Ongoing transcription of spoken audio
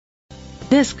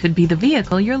This could be the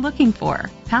vehicle you're looking for.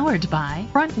 Powered by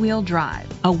front-wheel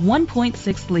drive, a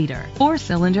 1.6-liter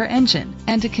 4-cylinder engine,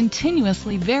 and a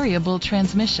continuously variable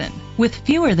transmission. With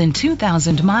fewer than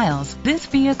 2,000 miles, this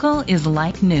vehicle is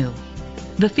like new.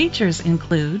 The features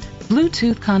include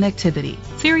Bluetooth connectivity,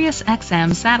 Sirius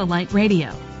XM satellite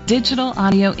radio, digital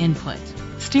audio input,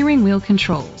 steering wheel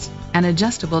controls, an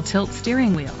adjustable tilt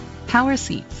steering wheel, power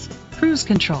seats, cruise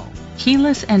control,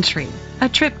 keyless entry, a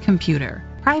trip computer,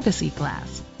 privacy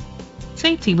glass.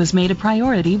 Safety was made a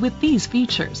priority with these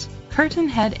features: curtain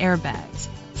head airbags,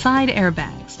 side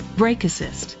airbags, brake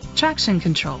assist, traction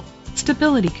control,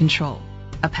 stability control,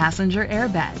 a passenger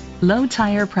airbag, low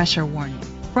tire pressure warning,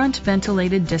 front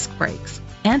ventilated disc brakes,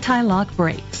 anti-lock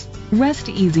brakes. Rest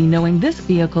easy knowing this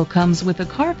vehicle comes with a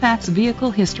Carfax Vehicle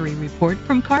History Report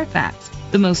from Carfax,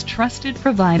 the most trusted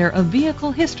provider of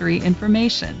vehicle history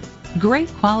information. Great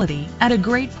quality at a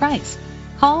great price.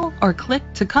 Call or click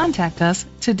to contact us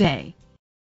today.